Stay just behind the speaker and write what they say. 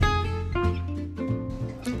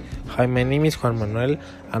Hi, my name is Juan Manuel,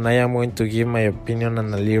 and I am going to give my opinion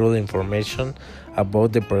and a little information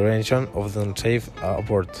about the prevention of the unsafe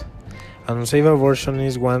abort. An unsafe abortion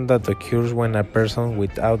is one that occurs when a person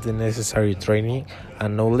without the necessary training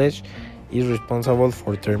and knowledge is responsible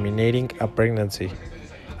for terminating a pregnancy.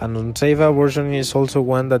 An unsafe abortion is also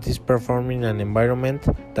one that is performed in an environment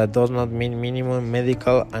that does not meet minimum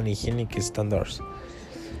medical and hygienic standards.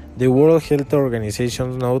 The World Health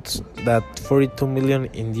Organization notes that 42 million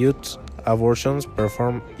induced abortions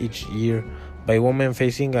performed each year by women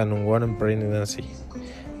facing an unwanted pregnancy,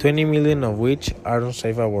 20 million of which are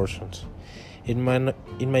unsafe abortions. In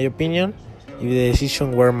my opinion, if the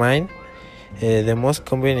decision were mine, the most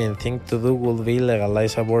convenient thing to do would be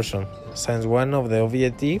legalize abortion, since one of the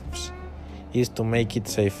objectives is to make it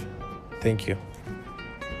safe. Thank you.